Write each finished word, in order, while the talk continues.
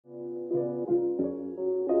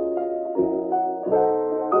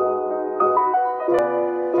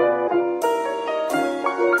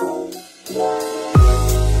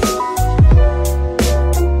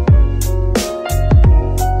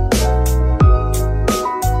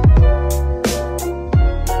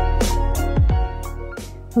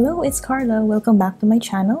it's Carla. Welcome back to my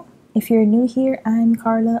channel. If you're new here, I'm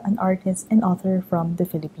Carla, an artist and author from the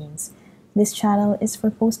Philippines. This channel is for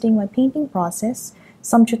posting my painting process,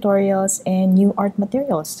 some tutorials, and new art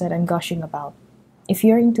materials that I'm gushing about. If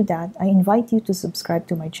you're into that, I invite you to subscribe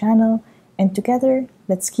to my channel, and together,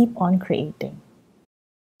 let's keep on creating.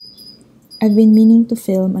 I've been meaning to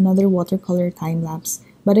film another watercolor time-lapse,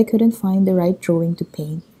 but I couldn't find the right drawing to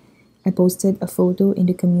paint. I posted a photo in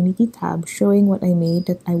the community tab showing what I made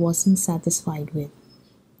that I wasn't satisfied with.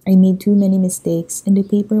 I made too many mistakes and the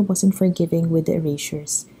paper wasn't forgiving with the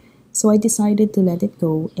erasures, so I decided to let it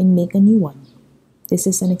go and make a new one. This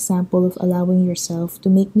is an example of allowing yourself to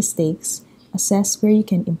make mistakes, assess where you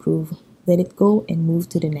can improve, let it go, and move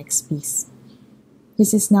to the next piece.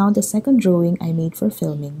 This is now the second drawing I made for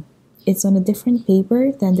filming. It's on a different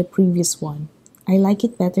paper than the previous one. I like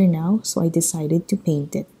it better now, so I decided to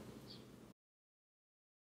paint it.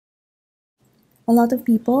 A lot of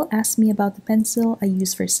people ask me about the pencil I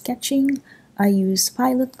use for sketching. I use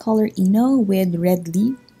Pilot Color Eno with Red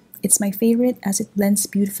Leaf. It's my favorite as it blends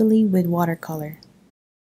beautifully with watercolor.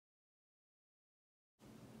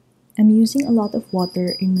 I'm using a lot of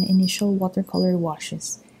water in my initial watercolor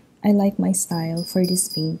washes. I like my style for this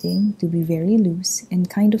painting to be very loose and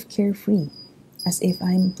kind of carefree, as if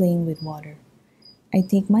I'm playing with water. I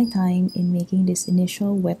take my time in making this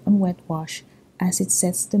initial wet-on-wet wash as it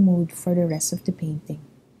sets the mood for the rest of the painting.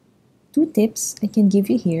 2 tips I can give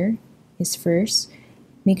you here is first,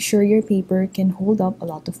 make sure your paper can hold up a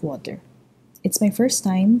lot of water. It's my first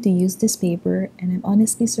time to use this paper and I'm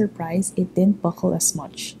honestly surprised it didn't buckle as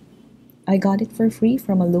much. I got it for free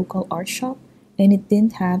from a local art shop and it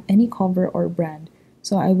didn't have any cover or brand,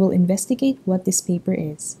 so I will investigate what this paper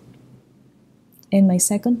is. And my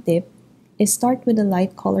second tip is start with a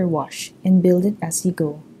light color wash and build it as you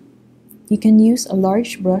go. You can use a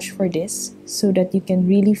large brush for this so that you can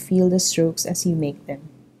really feel the strokes as you make them.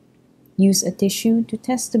 Use a tissue to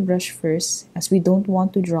test the brush first as we don't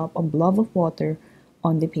want to drop a blob of water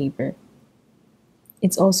on the paper.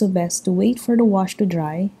 It's also best to wait for the wash to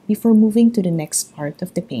dry before moving to the next part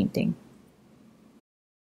of the painting.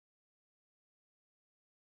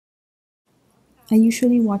 I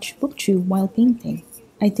usually watch BookTube while painting.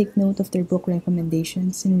 I take note of their book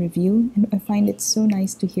recommendations and review, and I find it so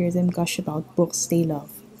nice to hear them gush about books they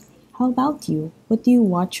love. How about you? What do you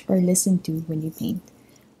watch or listen to when you paint?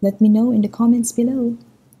 Let me know in the comments below.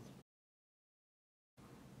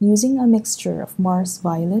 Using a mixture of Mars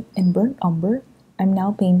Violet and Burnt Umber, I'm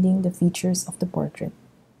now painting the features of the portrait.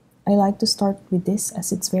 I like to start with this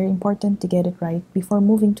as it's very important to get it right before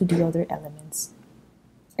moving to the other elements.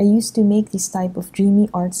 I used to make this type of dreamy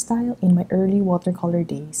art style in my early watercolor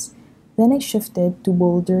days. Then I shifted to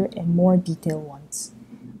bolder and more detailed ones.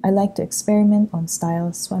 I like to experiment on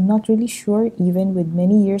styles, so I'm not really sure, even with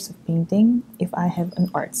many years of painting, if I have an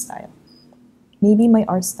art style. Maybe my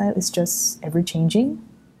art style is just ever-changing,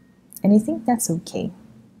 and I think that's okay.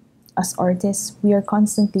 As artists, we are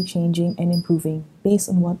constantly changing and improving based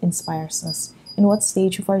on what inspires us and what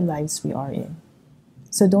stage of our lives we are in.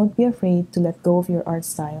 So don't be afraid to let go of your art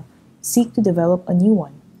style, seek to develop a new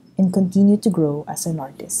one, and continue to grow as an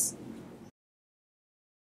artist.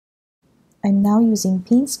 I'm now using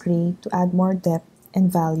Payne's Gray to add more depth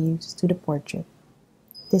and values to the portrait.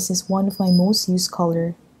 This is one of my most used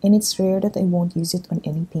color, and it's rare that I won't use it on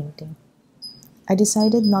any painting. I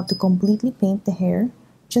decided not to completely paint the hair,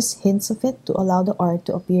 just hints of it to allow the art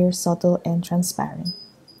to appear subtle and transparent,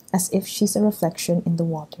 as if she's a reflection in the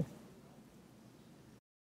water.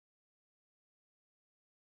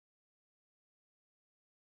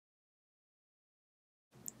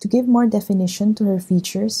 To give more definition to her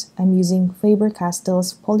features, I'm using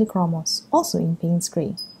Faber-Castell's Polychromos, also in Payne's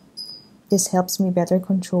Gray. This helps me better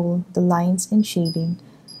control the lines and shading,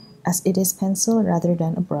 as it is pencil rather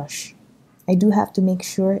than a brush. I do have to make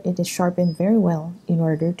sure it is sharpened very well in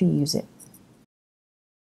order to use it.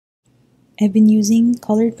 I've been using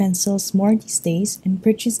colored pencils more these days and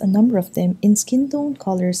purchased a number of them in skin tone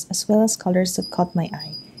colors as well as colors that caught my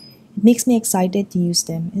eye. It makes me excited to use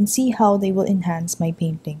them and see how they will enhance my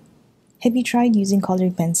painting. Have you tried using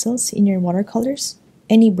colored pencils in your watercolors?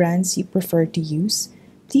 Any brands you prefer to use?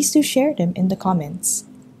 Please do share them in the comments.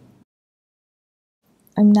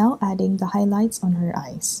 I'm now adding the highlights on her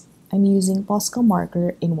eyes. I'm using Posca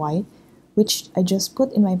marker in white, which I just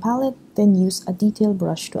put in my palette, then use a detail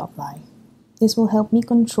brush to apply. This will help me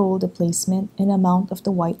control the placement and amount of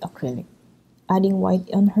the white acrylic. Adding white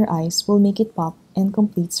on her eyes will make it pop and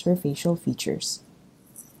completes her facial features.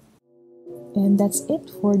 And that's it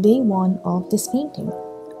for day 1 of this painting.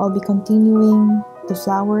 I'll be continuing the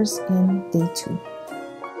flowers in day 2.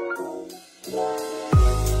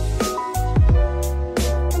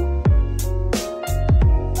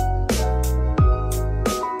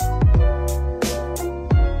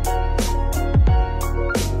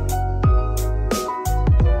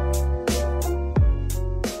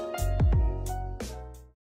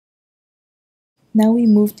 Now we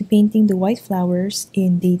move to painting the white flowers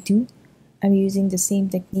in day 2. I'm using the same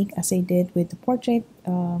technique as I did with the portrait,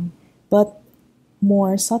 but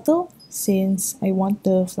more subtle since I want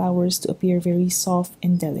the flowers to appear very soft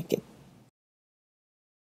and delicate.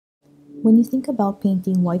 When you think about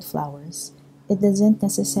painting white flowers, it doesn't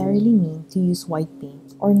necessarily mean to use white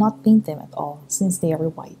paint or not paint them at all since they are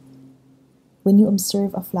white. When you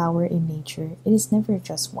observe a flower in nature, it is never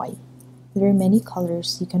just white. There are many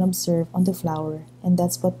colors you can observe on the flower, and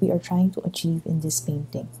that's what we are trying to achieve in this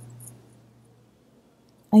painting.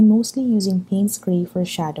 I'm mostly using Payne's Gray for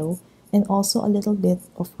shadow and also a little bit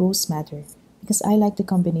of rose madder because I like the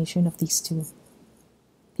combination of these two.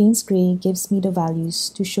 Payne's Gray gives me the values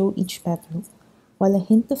to show each petal, while a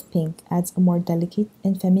hint of pink adds a more delicate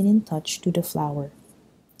and feminine touch to the flower,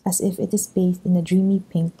 as if it is bathed in a dreamy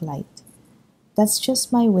pink light. That's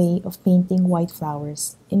just my way of painting white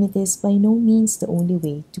flowers, and it is by no means the only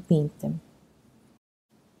way to paint them.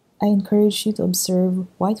 I encourage you to observe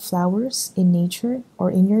white flowers in nature or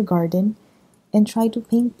in your garden and try to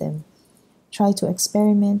paint them. Try to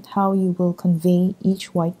experiment how you will convey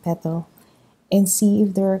each white petal and see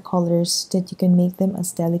if there are colors that you can make them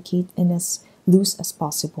as delicate and as loose as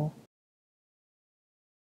possible.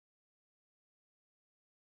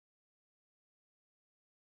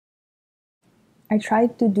 I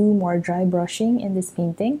tried to do more dry brushing in this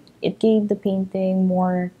painting. It gave the painting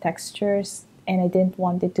more textures and I didn't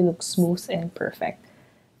want it to look smooth and perfect.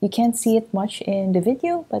 You can't see it much in the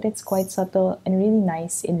video, but it's quite subtle and really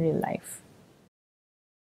nice in real life.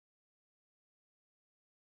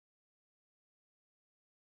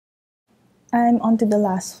 I'm onto the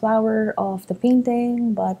last flower of the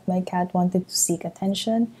painting, but my cat wanted to seek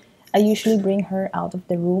attention. I usually bring her out of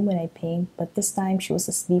the room when I paint, but this time she was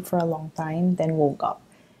asleep for a long time, then woke up.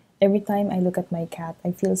 Every time I look at my cat,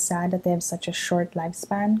 I feel sad that they have such a short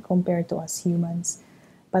lifespan compared to us humans.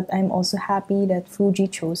 But I'm also happy that Fuji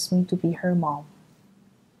chose me to be her mom.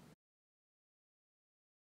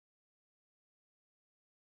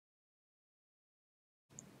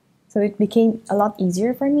 So it became a lot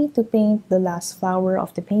easier for me to paint the last flower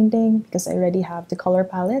of the painting because I already have the color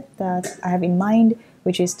palette that I have in mind,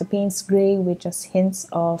 which is the Payne's Gray with just hints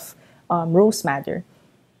of rose madder.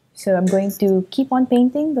 So I'm going to keep on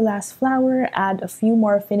painting the last flower, add a few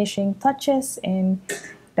more finishing touches, and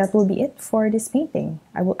that will be it for this painting.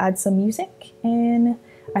 I will add some music, and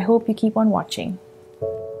I hope you keep on watching.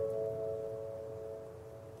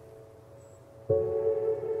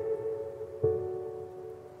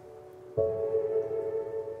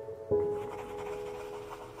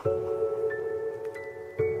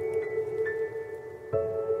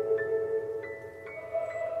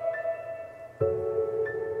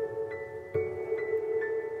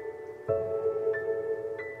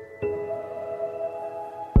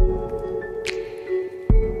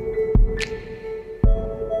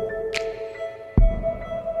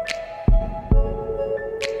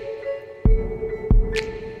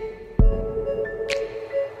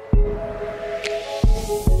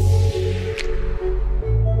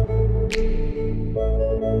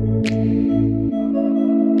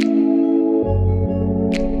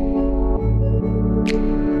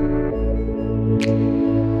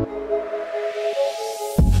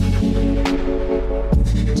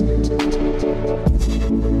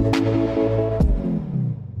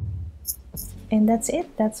 And that's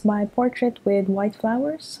it. That's my portrait with white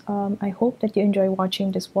flowers. I hope that you enjoy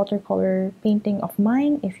watching this watercolor painting of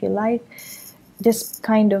mine. If you like this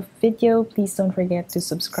kind of video, please don't forget to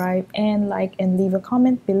subscribe and like and leave a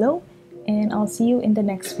comment below. And I'll see you in the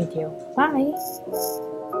next video. Bye!